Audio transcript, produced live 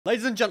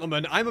Ladies and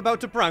gentlemen, I'm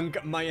about to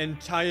prank my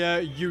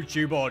entire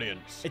YouTube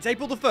audience. It's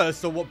April the 1st,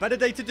 so what better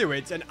day to do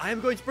it, and I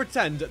am going to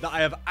pretend that I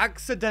have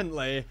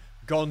accidentally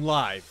gone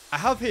live. I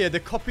have here the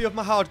copy of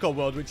my hardcore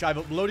world, which I've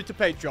uploaded to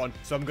Patreon,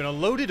 so I'm going to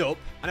load it up,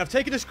 and I've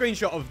taken a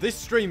screenshot of this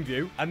stream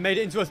view and made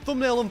it into a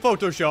thumbnail on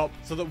Photoshop,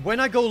 so that when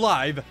I go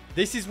live,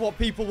 this is what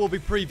people will be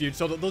previewed,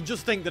 so that they'll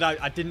just think that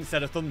I didn't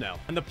set a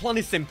thumbnail. And the plan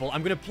is simple.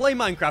 I'm going to play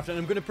Minecraft, and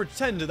I'm going to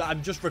pretend that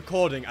I'm just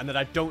recording and that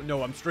I don't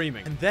know I'm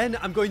streaming. And then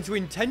I'm going to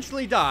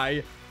intentionally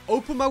die,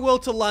 open my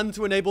world to land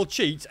to enable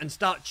cheats, and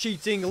start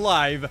cheating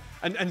live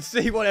and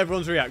see what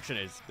everyone's reaction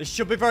is. This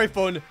should be very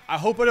fun. I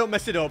hope I don't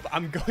mess it up.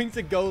 I'm going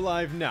to go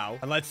live now,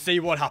 and let's see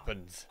what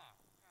happens.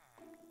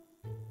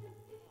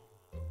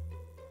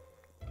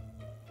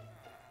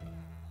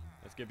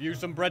 Let's give you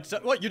some bread.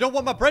 What, you don't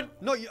want my bread?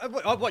 No,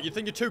 what, you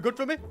think you're too good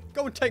for me?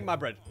 Go and take my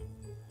bread.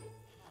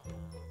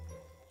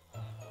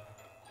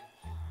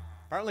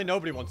 Apparently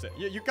nobody wants it.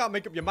 You can't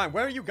make up your mind.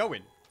 Where are you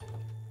going?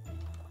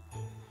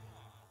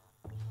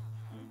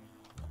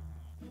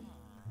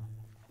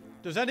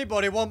 Does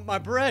anybody want my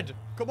bread?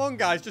 Come on,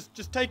 guys,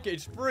 just take it.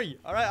 It's free.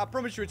 All right, I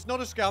promise you, it's not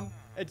a scam.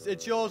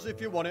 It's yours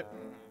if you want it.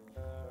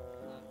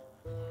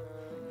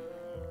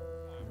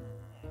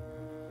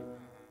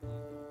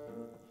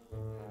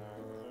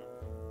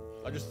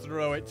 I'll just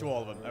throw it to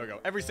all of them. There we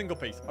go. Every single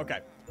piece. Okay.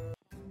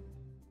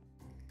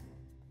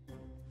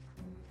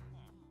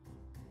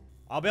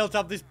 I'll be able to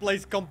have this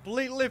place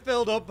completely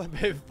filled up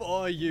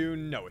before you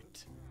know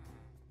it.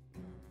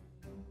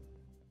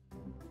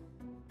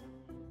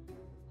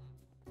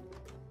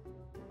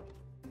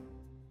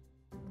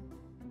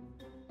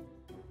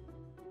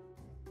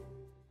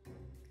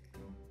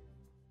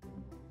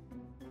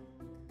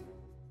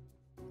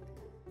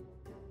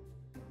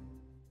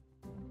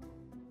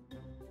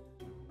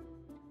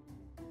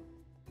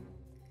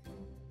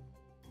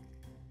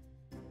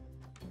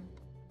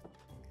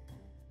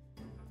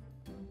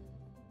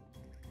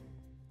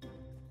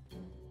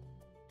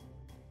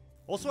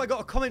 Also, I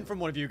got a comment from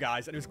one of you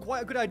guys, and it was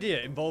quite a good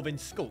idea involving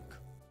Skulk.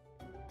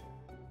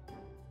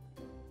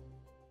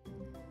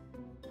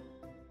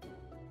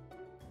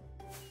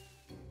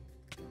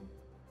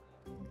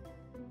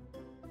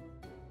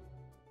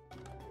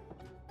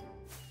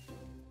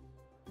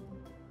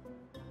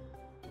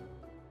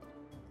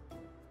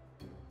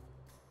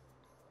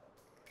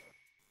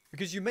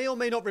 Because you may or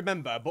may not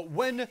remember, but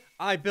when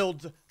I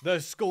built the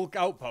Skulk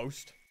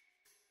outpost,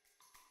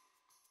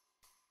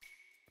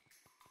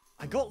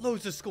 I got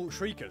loads of Skulk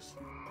Shriekers.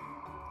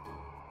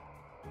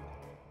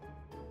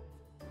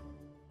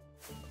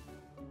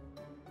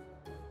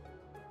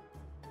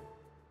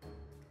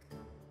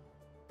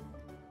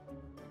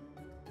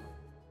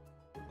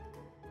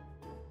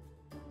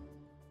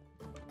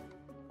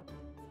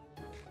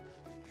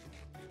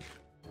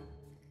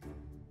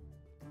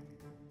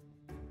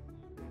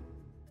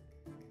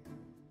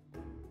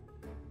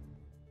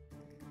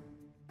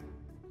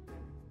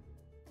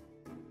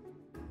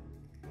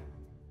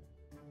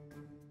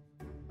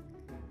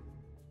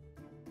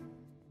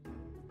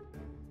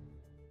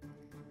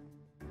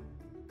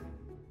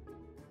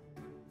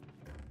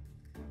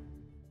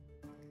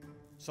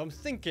 So I'm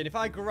thinking if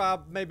I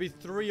grab maybe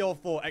 3 or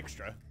 4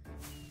 extra.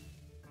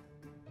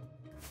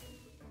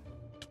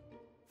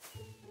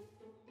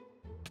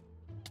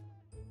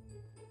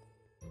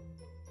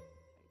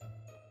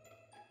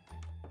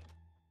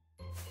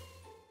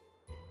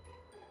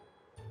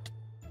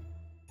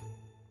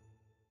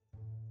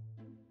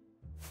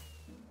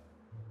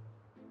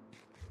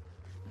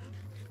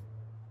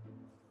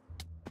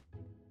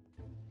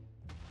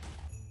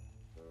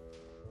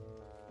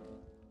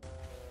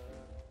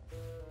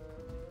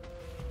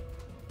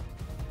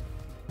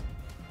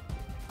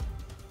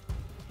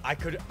 I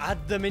could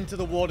add them into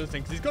the warden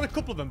thing, because he's got a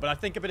couple of them, but I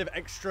think a bit of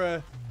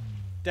extra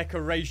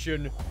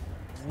decoration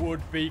would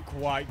be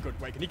quite good.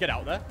 Wait, can he get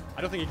out there?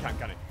 I don't think he can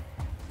he?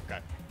 Okay.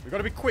 We've got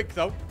to be quick,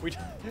 though. We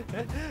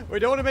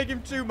don't want to make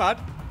him too mad.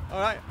 All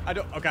right?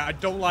 Okay, I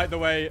don't like the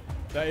way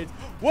that it's...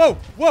 Whoa!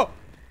 Whoa!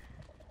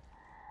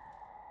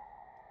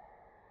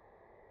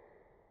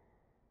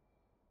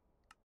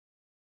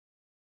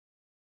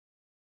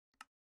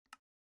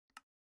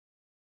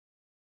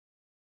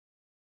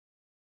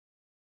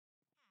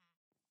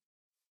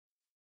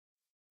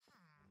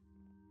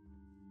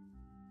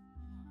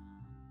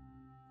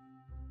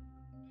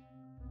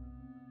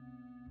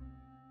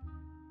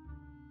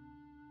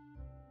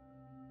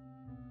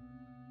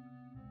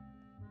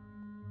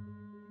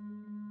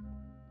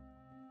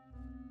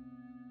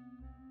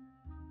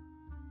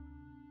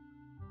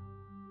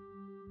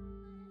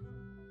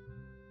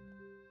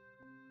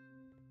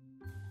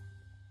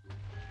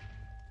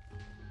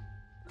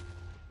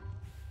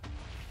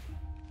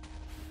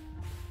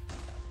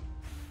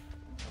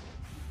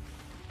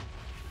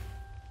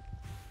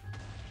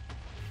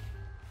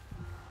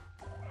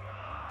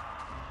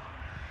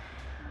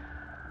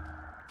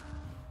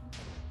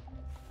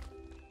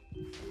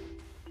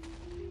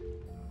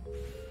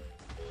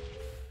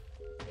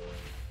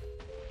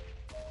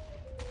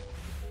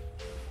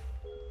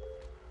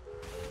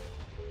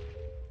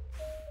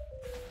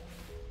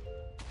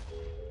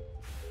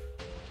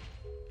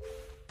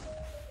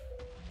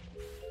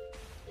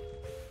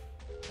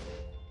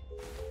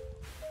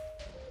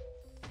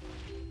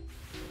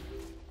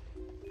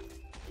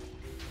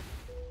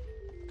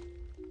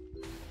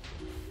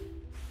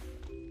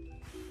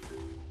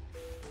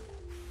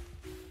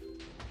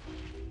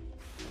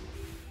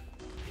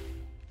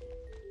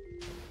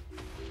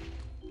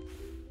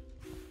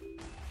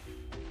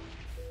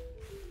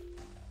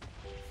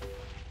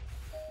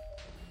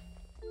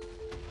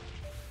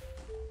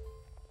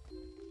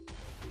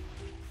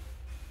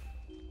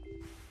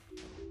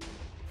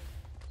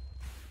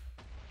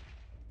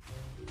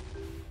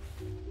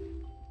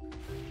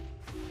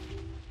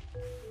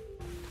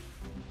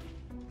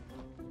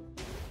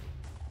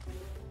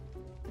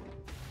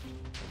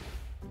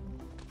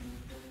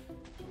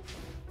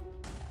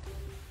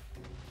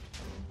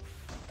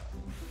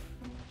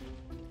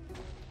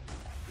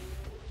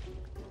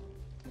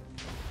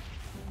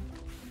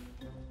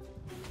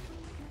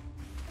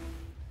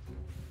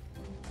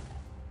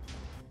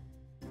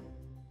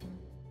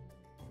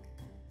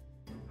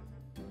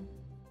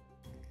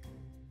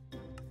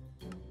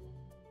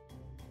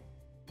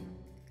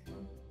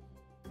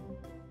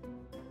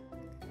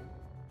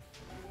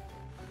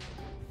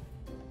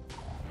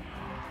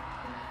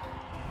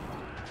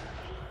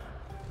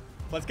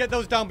 Let's get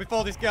those down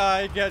before this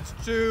guy gets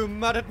too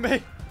mad at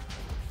me.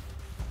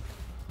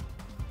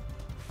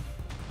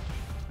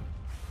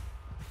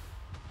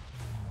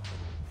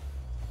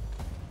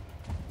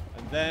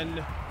 And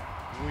then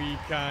we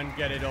can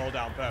get it all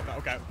down. Perfect.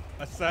 Okay,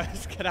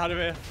 let's get out of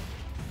here.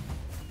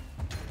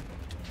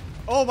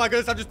 Oh my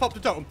goodness, I just popped a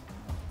totem.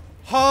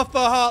 Half a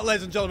heart,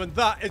 ladies and gentlemen.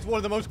 That is one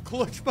of the most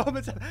clutch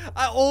moments.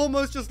 I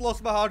almost just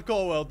lost my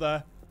hardcore world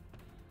there.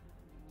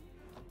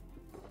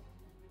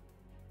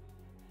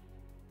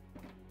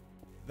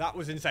 That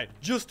was insane.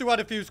 Just to add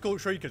a few skull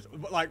shriekers.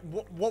 Like,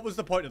 what was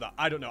the point of that?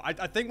 I don't know. I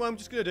think what I'm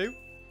just going to do...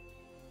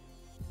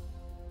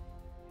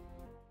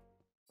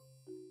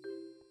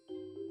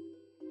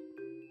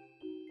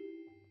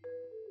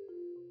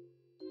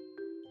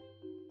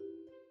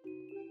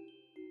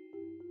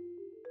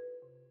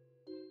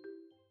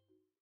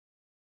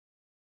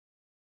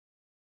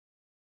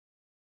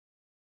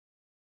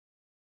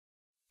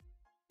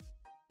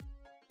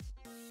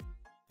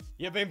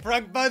 You've been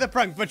pranked by the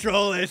prank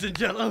patrol, ladies and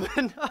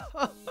gentlemen.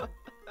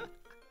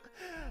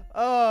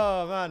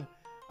 Oh man,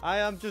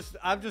 I'm just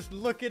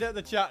looking at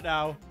the chat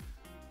now,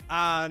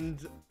 and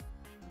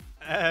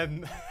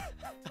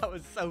that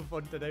was so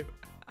fun to do.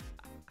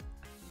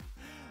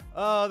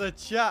 Oh, the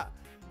chat.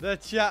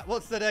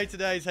 What's the day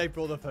today? It's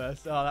April the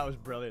 1st. Oh, that was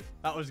brilliant.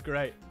 That was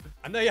great.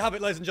 And there you have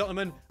it, ladies and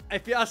gentlemen.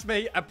 If you ask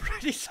me, a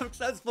pretty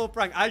successful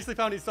prank. I actually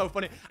found it so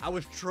funny. I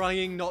was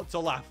trying not to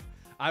laugh.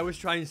 I was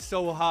trying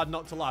so hard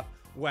not to laugh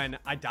when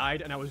I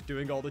died and I was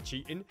doing all the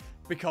cheating,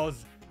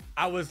 because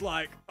I was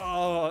like,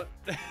 oh,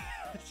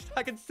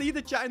 I can see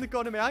the chat in the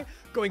corner of my eye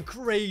going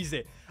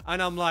crazy.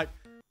 And I'm like,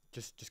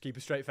 just keep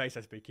a straight face,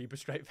 SB. Keep a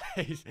straight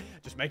face.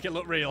 Just make it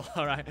look real,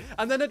 all right?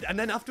 And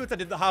then afterwards, I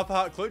did the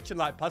half-heart clutch and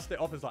like passed it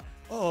off as like,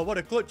 oh, what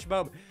a clutch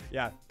moment.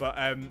 Yeah, but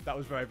that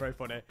was very, very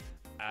funny.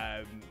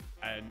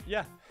 And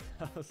yeah,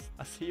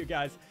 I'll see you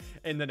guys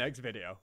in the next video.